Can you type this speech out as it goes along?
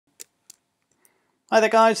Hi there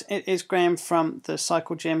guys, it is Graham from the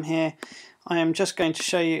Cycle Gym here. I am just going to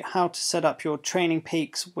show you how to set up your training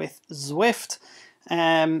peaks with Zwift.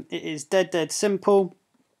 It is dead simple.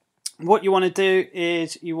 What you want to do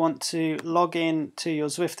is you want to log in to your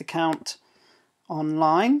Zwift account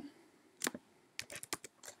online.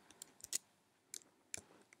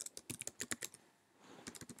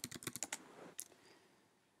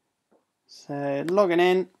 So logging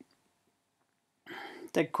in.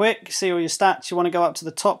 Dead quick, see all your stats. You want to go up to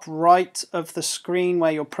the top right of the screen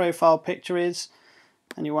where your profile picture is,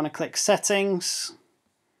 and you want to click settings.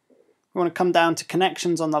 You want to come down to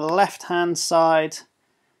connections on the left hand side,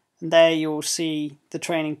 and there you'll see the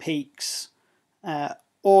training peaks,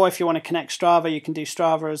 or if you want to connect Strava, you can do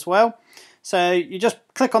Strava as well. So you just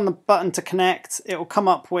click on the button to connect. It will come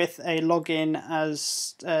up with a login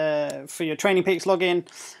as for your training peaks login.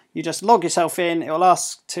 You just log yourself in. It will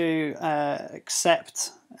ask to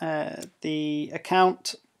accept the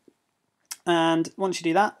account, and once you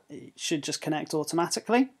do that, it should just connect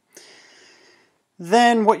automatically.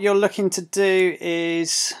 Then what you're looking to do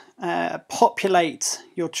is populate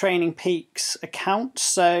your Training Peaks account.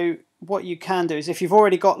 So what you can do is, if you've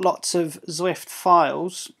already got lots of Zwift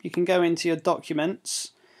files, you can go into your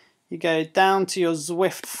documents, you go down to your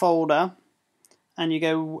Zwift folder, and you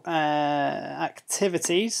go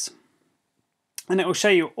activities, and it will show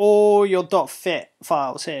you all your .fit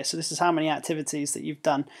files here. So this is how many activities that you've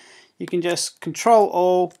done. You can just control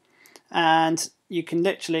all, and you can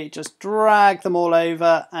literally just drag them all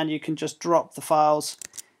over, and you can just drop the files.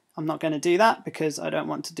 I'm not going to do that because I don't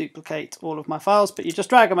want to duplicate all of my files, but you just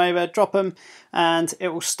drag them over, drop them, and it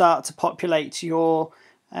will start to populate your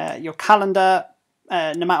calendar,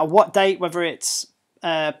 no matter what date, whether it's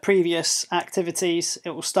previous activities. It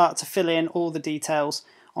will start to fill in all the details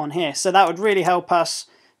on here. So that would really help us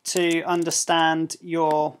to understand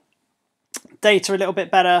your data a little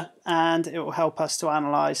bit better, and it will help us to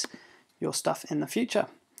analyze your stuff in the future.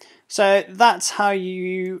 So that's how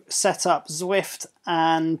you set up Zwift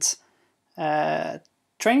and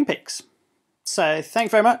Training Peaks. So thank you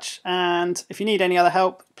very much, and if you need any other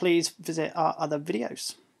help, please visit our other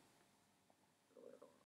videos.